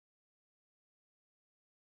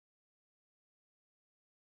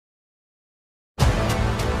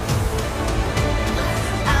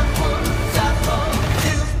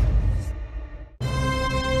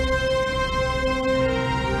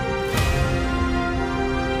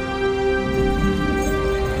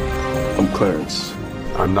Clarence.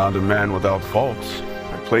 I'm not a man without faults.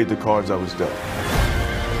 I played the cards I was dealt.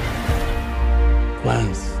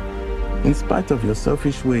 Clarence, in spite of your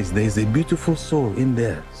selfish ways, there is a beautiful soul in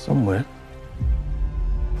there somewhere.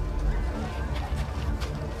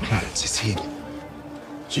 Clarence, it's him.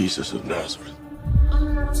 Jesus of Nazareth.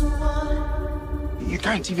 You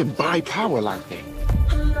can't even buy power like that.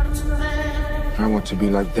 I want to be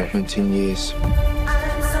like that in 10 years.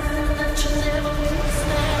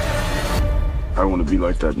 I want to be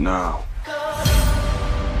like that now.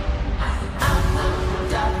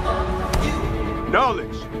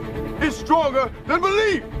 Knowledge is stronger than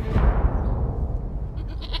belief.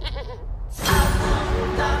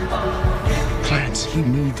 Clarence, you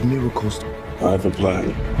need miracles. I have a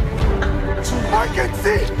plan. I can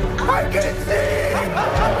see! I can see!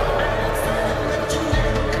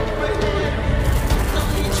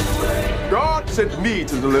 God sent me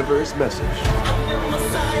to deliver his message.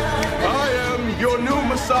 I am your new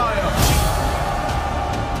Messiah.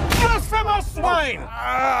 Blasphemous swine!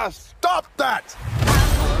 Stop that!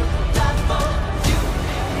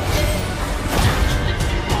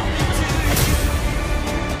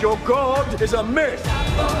 Your God is a myth.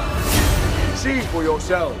 See for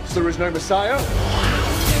yourselves, there is no Messiah.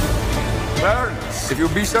 Clarence, if you'll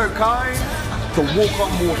be so kind to walk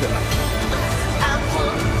on water.